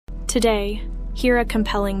Today, hear a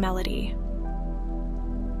compelling melody.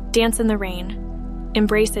 Dance in the rain.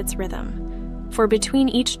 Embrace its rhythm, for between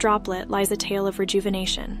each droplet lies a tale of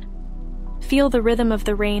rejuvenation. Feel the rhythm of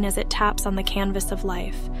the rain as it taps on the canvas of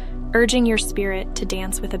life, urging your spirit to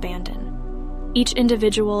dance with abandon. Each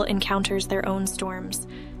individual encounters their own storms,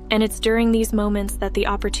 and it's during these moments that the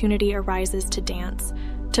opportunity arises to dance,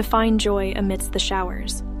 to find joy amidst the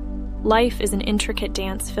showers. Life is an intricate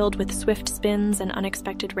dance filled with swift spins and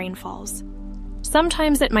unexpected rainfalls.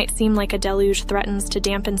 Sometimes it might seem like a deluge threatens to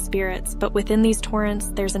dampen spirits, but within these torrents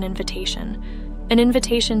there's an invitation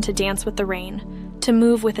to dance with the rain, to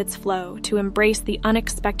move with its flow, to embrace the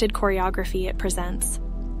unexpected choreography it presents.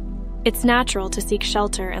 It's natural to seek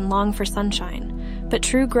shelter and long for sunshine, but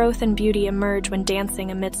true growth and beauty emerge when dancing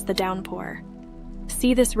amidst the downpour.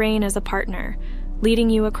 See this rain as a partner, leading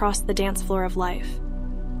you across the dance floor of life.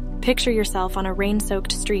 Picture yourself on a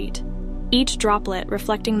rain-soaked street, each droplet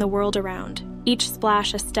reflecting the world around, each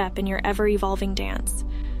splash a step in your ever-evolving dance.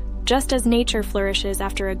 Just as nature flourishes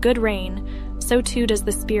after a good rain, so too does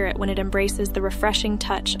the spirit when it embraces the refreshing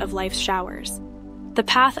touch of life's showers. The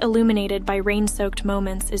path illuminated by rain-soaked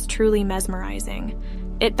moments is truly mesmerizing.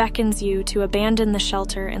 It beckons you to abandon the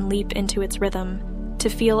shelter and leap into its rhythm, to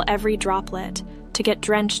feel every droplet, to get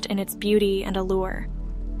drenched in its beauty and allure.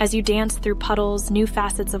 As you dance through puddles, new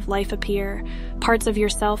facets of life appear, parts of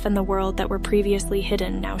yourself and the world that were previously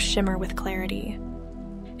hidden now shimmer with clarity.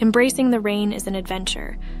 Embracing the rain is an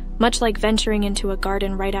adventure, much like venturing into a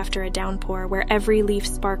garden right after a downpour where every leaf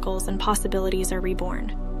sparkles and possibilities are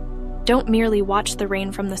reborn. Don't merely watch the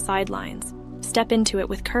rain from the sidelines. Step into it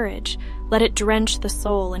with courage. Let it drench the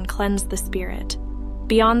soul and cleanse the spirit.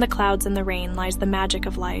 Beyond the clouds and the rain lies the magic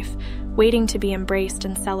of life, waiting to be embraced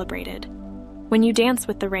and celebrated. When you dance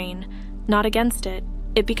with the rain, not against it,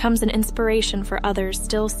 it becomes an inspiration for others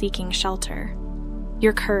still seeking shelter.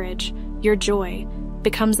 Your courage, your joy,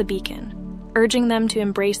 becomes a beacon, urging them to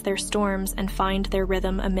embrace their storms and find their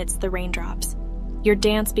rhythm amidst the raindrops. Your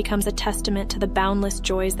dance becomes a testament to the boundless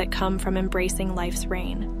joys that come from embracing life's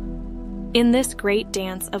rain. In this great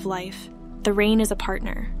dance of life, the rain is a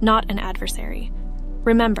partner, not an adversary.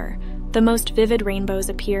 Remember, the most vivid rainbows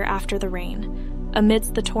appear after the rain.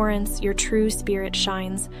 Amidst the torrents, your true spirit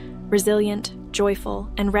shines, resilient,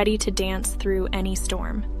 joyful, and ready to dance through any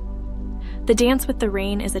storm. The dance with the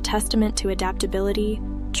rain is a testament to adaptability,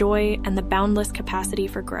 joy, and the boundless capacity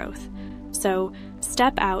for growth. So,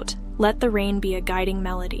 step out, let the rain be a guiding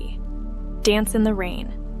melody. Dance in the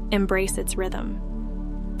rain, embrace its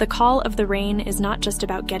rhythm. The call of the rain is not just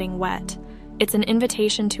about getting wet, it's an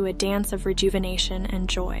invitation to a dance of rejuvenation and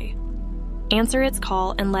joy. Answer its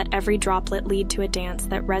call and let every droplet lead to a dance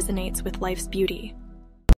that resonates with life's beauty.